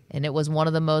 and it was one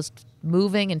of the most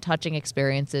moving and touching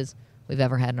experiences we've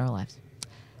ever had in our lives.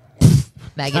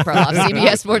 Maggie Perloff,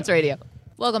 CBS Sports Radio.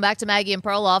 Welcome back to Maggie and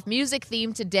Perloff. Music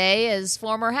theme today is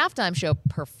former halftime show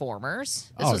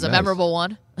performers. This was a memorable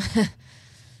one.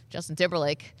 Justin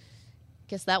Timberlake.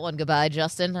 Kiss that one goodbye,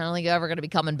 Justin. I don't think you're ever going to be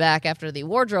coming back after the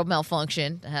wardrobe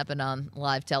malfunction that happened on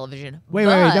live television. Wait.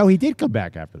 No, he did come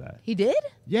back after that. He did?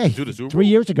 Yeah. 3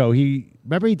 years ago.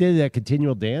 Remember he did that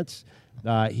continual dance?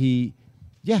 Was he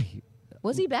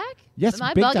back? Yes. Am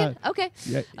I bugging? Okay.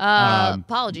 Yeah,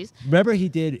 apologies. Remember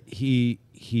he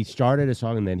started a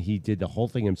song and then he did the whole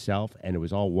thing himself, and it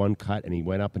was all one cut, and he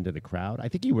went up into the crowd. I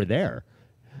think you were there.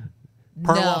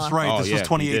 Perloff's right. This was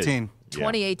 2018.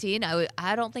 2018.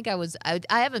 I don't think I was. I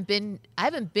haven't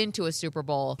been to a Super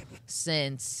Bowl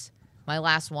since my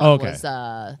last one was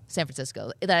San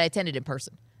Francisco that I attended in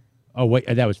person. Oh wait,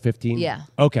 that was 15. Yeah.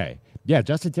 Okay. Yeah,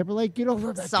 Justin Timberlake.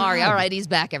 Sorry. All right, he's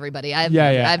back. Everybody. I have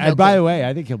and no by clue. the way,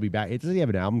 I think he'll be back. Doesn't he have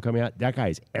an album coming out? That guy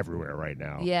is everywhere right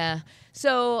now. Yeah.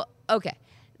 So okay.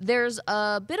 There's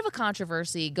a bit of a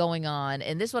controversy going on,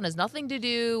 and this one has nothing to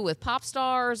do with pop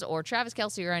stars or Travis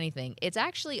Kelce or anything. It's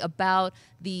actually about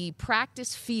the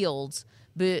practice fields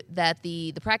that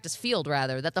the practice field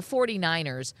that the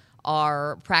 49ers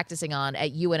are practicing on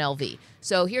at UNLV.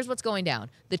 So here's what's going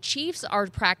down. The Chiefs are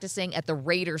practicing at the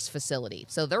Raiders facility.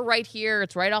 So they're right here.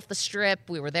 It's right off the strip.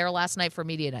 We were there last night for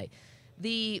media night.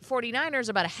 The 49ers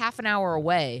are about a half an hour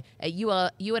away at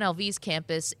UNLV's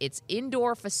campus. It's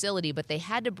indoor facility, but they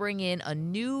had to bring in a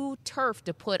new turf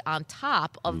to put on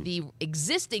top of the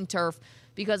existing turf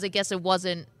because I guess it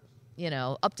wasn't,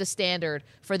 up to standard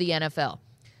for the NFL.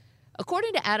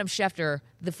 According to Adam Schefter,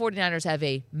 the 49ers have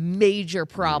a major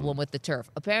problem with the turf.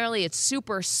 Apparently, it's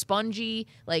super spongy,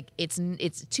 like it's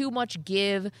too much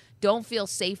give, don't feel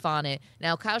safe on it.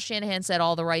 Now, Kyle Shanahan said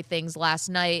all the right things last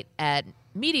night at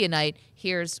media night.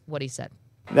 Here's what he said.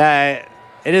 That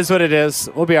it is what it is.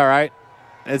 We'll be all right.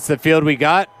 It's the field we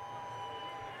got.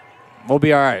 We'll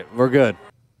be all right. We're good.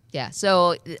 Yeah,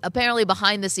 so apparently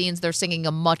behind the scenes, they're singing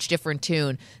a much different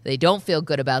tune. They don't feel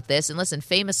good about this. And listen,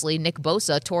 famously, Nick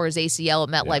Bosa tore his ACL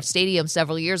at MetLife Stadium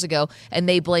several years ago, and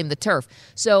they blame the turf.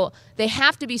 So they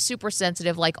have to be super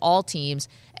sensitive like all teams,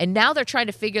 and now they're trying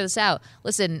to figure this out.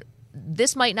 Listen,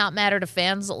 this might not matter to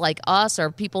fans like us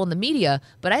or people in the media,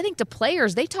 but I think to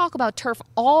players, they talk about turf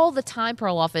all the time,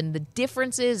 Perloff, and the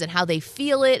differences and how they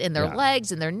feel it in their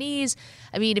legs and their knees.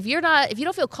 I mean, if you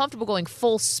don't feel comfortable going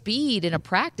full speed in a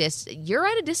practice, you're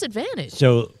at a disadvantage.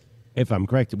 So If I'm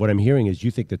correct, what I'm hearing is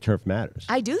you think the turf matters.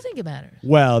 I do think it matters.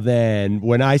 Well, then,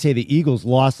 when I say the Eagles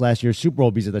lost last year's Super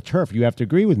Bowl because of the turf, you have to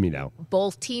agree with me now.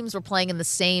 Both teams were playing in the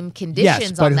same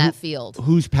conditions on that field.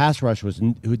 Whose pass rush was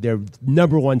their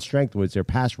number one strength was their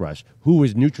pass rush. Who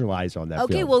was neutralized on that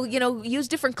field? Okay, well, use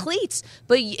different cleats,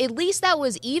 but at least that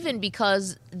was even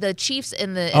because the Chiefs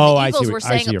and the Eagles were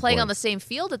playing on the same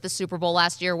field at the Super Bowl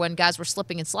last year when guys were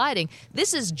slipping and sliding.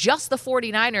 This is just the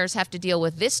 49ers have to deal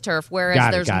with this turf,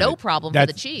 whereas there's no problem for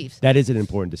the Chiefs. That is an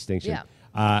important distinction.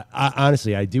 Yeah.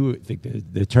 Honestly, I do think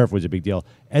the turf was a big deal.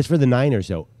 As for the Niners,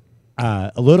 though,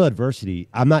 a little adversity,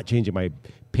 I'm not changing my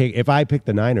pick. If I pick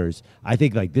the Niners, I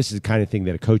think like this is the kind of thing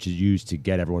that a coach is used to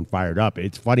get everyone fired up.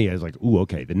 It's funny. I was like, ooh,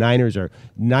 okay. The Niners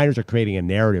are creating a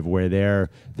narrative where they're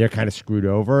kind of screwed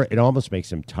over. It almost makes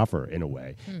them tougher in a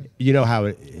way. You know how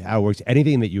it works.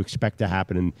 Anything that you expect to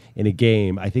happen in a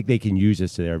game, I think they can use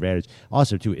this to their advantage.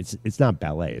 Also, too, it's not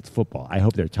ballet. It's football. I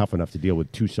hope they're tough enough to deal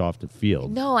with too soft a field.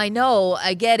 No, I know.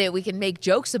 I get it. We can make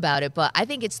jokes about it, but I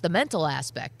think it's the mental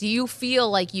aspect. Do you feel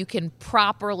like you can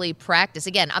properly practice?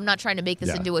 Again, I'm not trying to make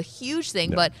this into a huge thing,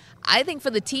 but I think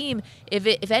for the team,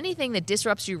 if anything that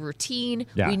disrupts your routine,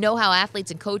 we know how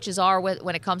athletes and coaches are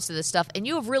when it comes to this stuff, and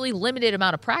you have really limited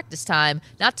amount of practice time,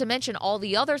 not to mention all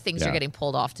the other things you're getting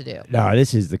pulled off to do. No,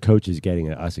 this is the coaches getting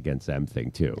an us against them thing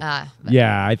too.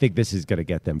 Yeah, I think this is going to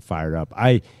get them fired up.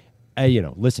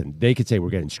 Listen, they could say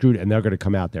we're getting screwed, and they're going to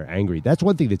come out there angry. That's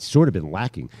one thing that's sort of been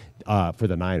lacking for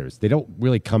the Niners. They don't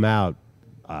really come out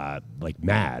like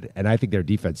mad, and I think their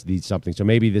defense needs something. So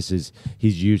maybe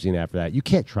he's using that for that. You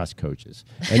can't trust coaches,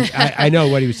 and I know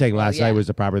what he was saying last night was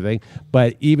the proper thing.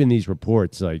 But even these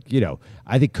reports, I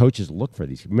think coaches look for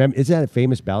these. Remember, isn't that a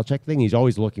famous Belichick thing? He's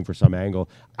always looking for some angle.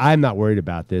 I'm not worried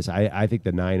about this. I think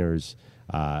the Niners.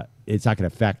 It's not going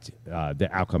to affect the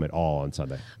outcome at all on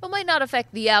Sunday. It might not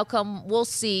affect the outcome. We'll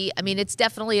see. I mean, it's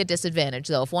definitely a disadvantage,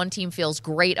 though. If one team feels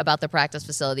great about the practice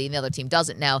facility and the other team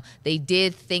doesn't. Now, they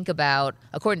did think about,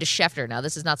 according to Schefter, now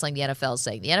this is not something the NFL is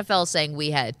saying. The NFL is saying we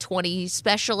had 20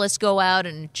 specialists go out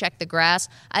and check the grass.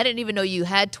 I didn't even know you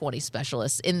had 20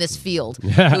 specialists in this field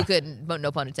who could,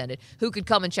 no pun intended, who could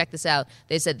come and check this out.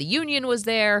 They said the union was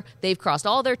there. They've crossed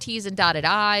all their T's and dotted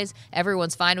I's.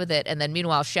 Everyone's fine with it. And then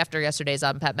meanwhile, Schefter yesterday's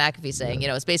on Pat McAfee saying,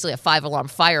 it's basically a 5-alarm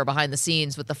fire behind the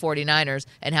scenes with the 49ers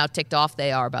and how ticked off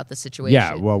they are about the situation.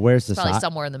 Yeah, well, where's the probably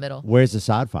somewhere in the middle. Where's the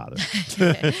sod father?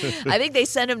 I think they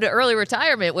sent him to early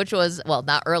retirement, which was, well,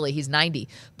 not early, he's 90,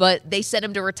 but they sent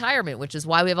him to retirement, which is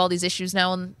why we have all these issues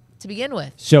now to begin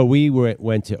with. So we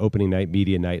went to opening night,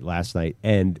 media night last night,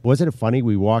 and wasn't it funny?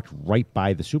 We walked right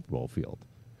by the Super Bowl field.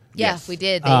 Yeah, we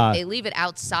did. They leave it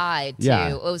outside, too.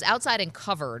 Yeah. It was outside and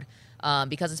covered.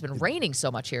 Because it's been raining so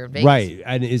much here in Vegas. Right,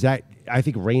 and I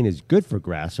think rain is good for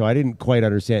grass, so I didn't quite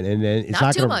understand. And then it's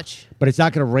not too much. But it's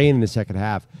not going to rain in the second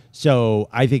half. So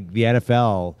I think the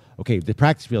NFL, the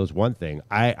practice field is one thing.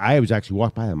 I was actually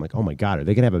walked by, I'm like, oh my God, are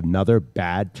they going to have another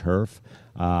bad turf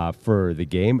for the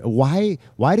game? Why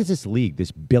does this league,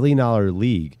 this billion-dollar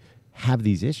league, have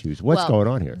these issues? What's going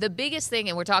on here? The biggest thing,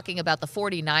 and we're talking about the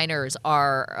 49ers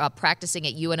are practicing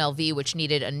at UNLV, which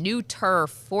needed a new turf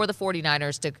for the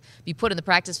 49ers to be put in the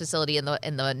practice facility, and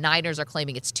the Niners are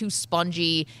claiming it's too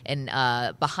spongy and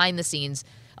behind the scenes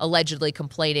allegedly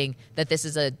complaining that this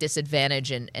is a disadvantage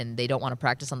and they don't want to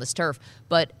practice on this turf.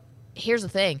 But here's the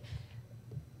thing.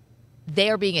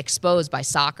 They are being exposed by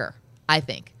soccer, I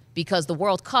think, because the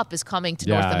World Cup is coming to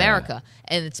North America,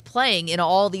 and it's playing in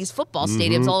all these football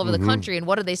stadiums all over the country. And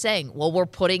what are they saying? Well, we're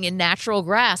putting in natural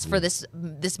grass for this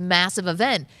massive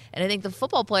event. And I think the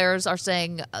football players are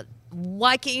saying,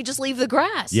 why can't you just leave the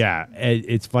grass? Yeah,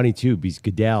 it's funny, too, because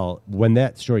Goodell, when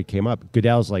that story came up,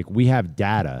 Goodell's like, we have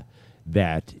data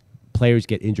that players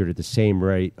get injured at the same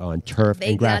rate on turf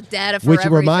and grass. They got data for which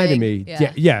everything. Reminded me,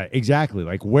 yeah, exactly.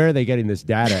 Like, where are they getting this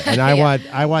data? And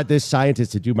I want this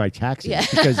scientist to do my taxes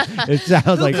because it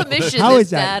sounds like how is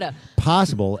that data?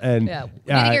 Possible? And you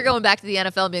think you're going back to the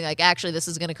NFL and being like, actually, this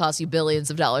is going to cost you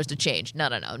billions of dollars to change. No.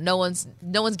 No one's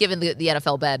giving the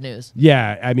NFL bad news.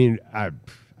 Yeah, I mean, I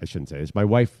shouldn't say this. My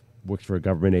wife works for a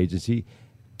government agency.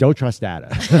 Don't trust data.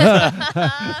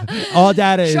 All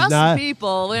data is not. Trust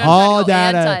people. We're all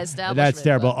data. Anti-establishment, that's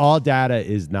terrible. All data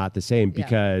is not the same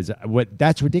because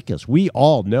that's ridiculous. We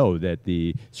all know that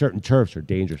the certain turfs are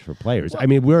dangerous for players. I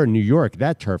mean, we're in New York.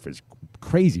 That turf is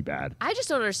crazy bad. I just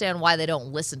don't understand why they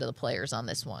don't listen to the players on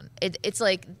this one. It's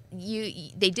like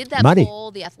they did that Money.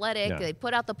 poll, The Athletic. They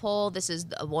put out the poll. This is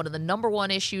one of the number one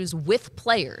issues with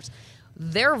players.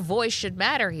 Their voice should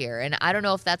matter here. And I don't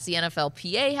know if that's the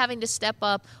NFLPA having to step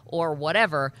up or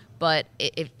whatever, but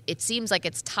it seems like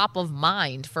it's top of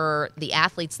mind for the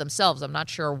athletes themselves. I'm not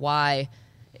sure why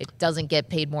it doesn't get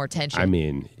paid more attention. I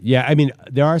mean, yeah. I mean,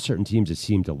 there are certain teams that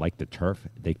seem to like the turf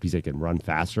because they can run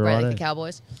faster right, on like it. the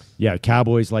Cowboys. Yeah,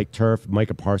 Cowboys like turf.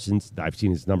 Micah Parsons, I've seen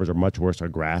his numbers are much worse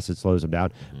on grass. It slows him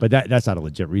down. But that's not a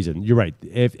legit reason. You're right.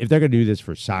 If they're going to do this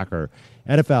for soccer,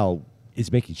 NFL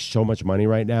is making so much money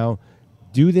right now.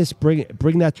 Do this, bring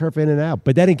that turf in and out.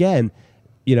 But then again,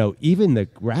 even the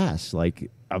grass,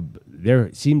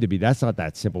 there seem to be, that's not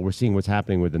that simple. We're seeing what's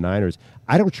happening with the Niners.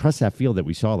 I don't trust that field that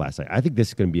we saw last night. I think this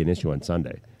is going to be an issue on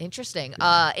Sunday. Interesting.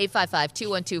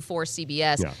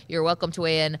 855-212-4CBS. Yeah. You're welcome to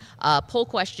weigh in. Poll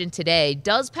question today.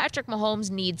 Does Patrick Mahomes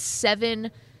need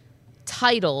 7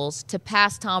 titles to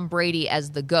pass Tom Brady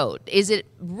as the GOAT? Is it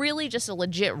really just a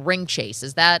legit ring chase?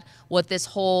 Is that what this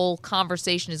whole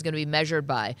conversation is going to be measured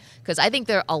by? Because I think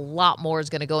a lot more is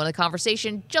going to go in the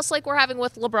conversation, just like we're having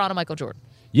with LeBron and Michael Jordan.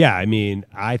 Yeah, I mean,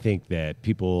 I think that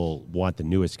people want the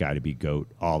newest guy to be GOAT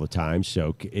all the time.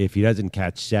 So if he doesn't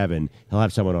catch 7, he'll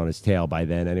have someone on his tail by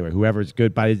then. Anyway, whoever's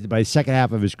good by the second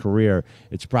half of his career,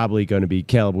 it's probably going to be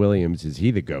Caleb Williams. Is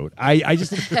he the GOAT? I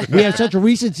just we have such a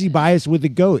recency bias with the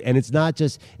GOAT, and it's not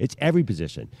just it's every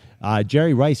position.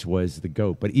 Jerry Rice was the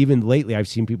GOAT, but even lately, I've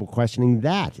seen people questioning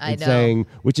that and saying,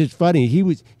 which is funny. He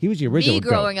was the original. Me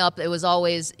growing GOAT. up, it was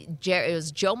always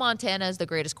Joe Montana is the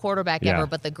greatest quarterback ever,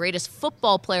 but the greatest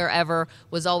football player ever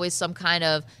was always some kind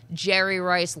of Jerry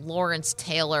Rice, Lawrence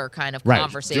Taylor kind of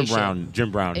conversation.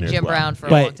 Jim Brown for a long time.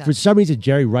 But for some reason,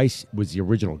 Jerry Rice was the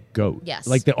original GOAT. Yes.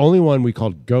 Like the only one we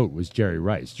called GOAT was Jerry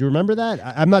Rice. Do you remember that?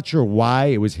 I'm not sure why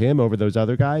it was him over those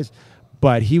other guys.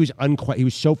 But he was he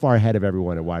was so far ahead of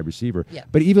everyone at wide receiver. Yeah.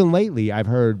 But even lately, I've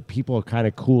heard people kind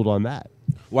of cooled on that.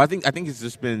 Well, I think it's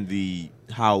just been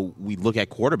how we look at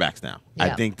quarterbacks now. Yeah.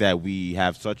 I think that we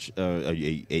have such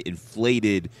a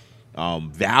inflated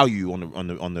value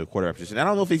on the quarterback position. I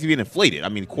don't know if it's even inflated. I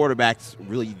mean, quarterbacks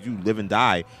really do live and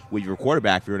die with your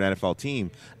quarterback for an NFL team.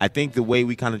 I think the way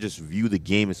we kind of just view the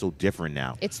game is so different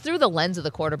now. It's through the lens of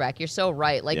the quarterback. You're so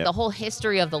right. The whole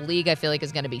history of the league, I feel like,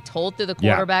 is going to be told through the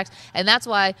quarterbacks, and that's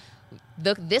why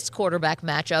this quarterback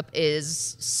matchup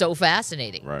is so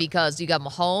fascinating because you got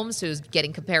Mahomes, who's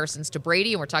getting comparisons to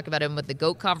Brady, and we're talking about him with the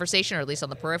GOAT conversation, or at least on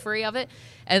the periphery of it,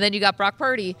 and then you got Brock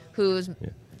Purdy, who's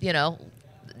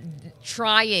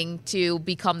trying to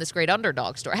become this great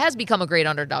underdog story, has become a great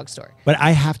underdog story. But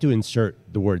I have to insert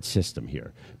the word system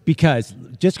here because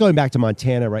just going back to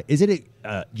Montana, right? Do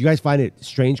you guys find it a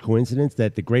strange coincidence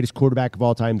that the greatest quarterback of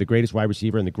all time, the greatest wide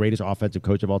receiver, and the greatest offensive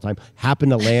coach of all time happen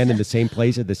to land in the same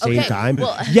place at the same time?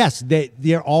 Well, yes,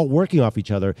 they're all working off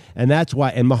each other, and that's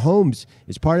why. And Mahomes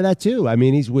is part of that too. I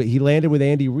mean, he landed with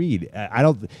Andy Reid.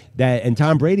 And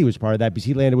Tom Brady was part of that because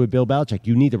he landed with Bill Belichick.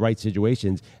 You need the right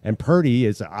situations, and Purdy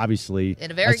is obviously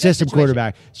in a very system good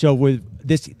quarterback. So with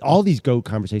this, all these GOAT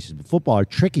conversations with football are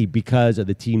tricky because of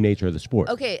the team nature of the sport.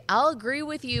 Okay, I'll agree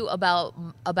with you about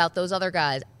those other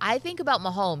guys. I think about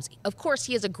Mahomes. Of course,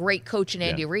 he has a great coach in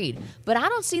Andy Reid, but I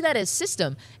don't see that as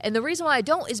system. And the reason why I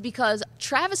don't is because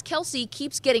Travis Kelce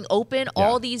keeps getting open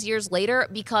all these years later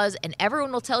and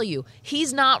everyone will tell you,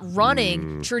 he's not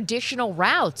running traditional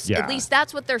routes. Yeah. At least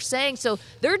that's what they're saying. So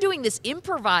they're doing this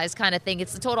improvised kind of thing.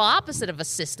 It's the total opposite of a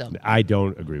system. I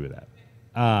don't agree with that.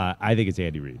 I think it's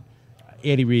Andy Reid.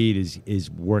 Andy Reid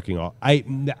is working all. I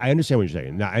understand what you're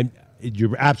saying. Now,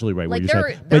 you're absolutely right. What you're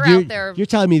saying, but you're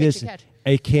telling me this.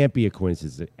 It can't be a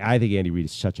coincidence. I think Andy Reid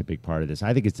is such a big part of this.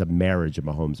 I think it's a marriage of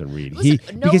Mahomes and Reid.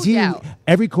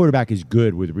 Every quarterback is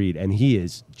good with Reid, and he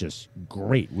is just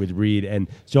great with Reid. And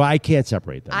so I can't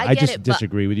separate them. I just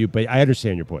disagree with you, but I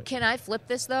understand your point. Can I flip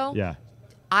this though? Yeah.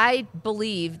 I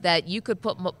believe that you could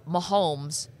put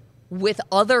Mahomes with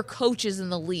other coaches in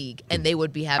the league, and they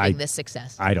would be having this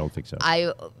success. I don't think so.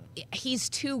 He's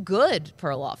too good,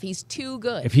 Perloff. He's too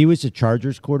good. If he was the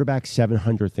Chargers quarterback,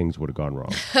 700 things would have gone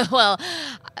wrong. Well,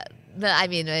 I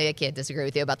mean, I can't disagree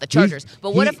with you about the Chargers.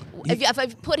 But what if I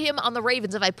put him on the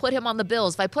Ravens, if I put him on the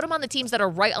Bills, if I put him on the teams that are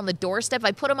right on the doorstep, if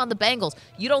I put him on the Bengals,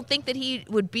 you don't think that he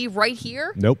would be right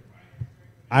here? Nope.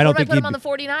 I don't think I put him on the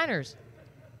 49ers?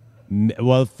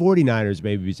 Well, 49ers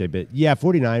maybe we say, but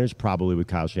 49ers probably with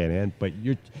Kyle Shanahan. But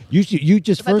you just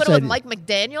if first I put him said with Mike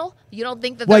McDaniel, you don't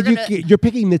think that well, they're going to... you're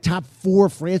picking the top 4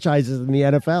 franchises in the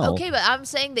NFL. Okay, but I'm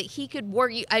saying that he could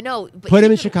work. I know. But put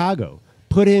him in Chicago.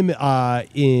 Put him in... I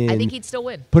think he'd still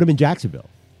win. Put him in Jacksonville.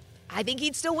 I think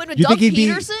he'd still win with Doug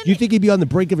Peterson. You think he'd be on the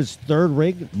brink of his 3rd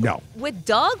ring? No. With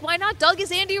Doug? Why not? Doug is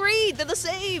Andy Reid. They're the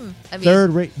same. I mean,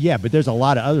 3rd ring? Yeah, but there's a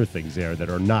lot of other things there that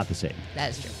are not the same. That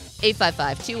is true.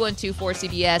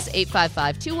 855-212-4CBS,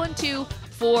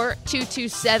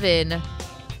 855-212-4227.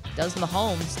 Does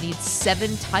Mahomes need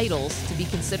 7 titles to be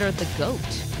considered the GOAT?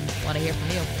 Want to hear from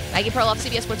you. Maggie Perloff,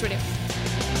 CBS Sports Radio.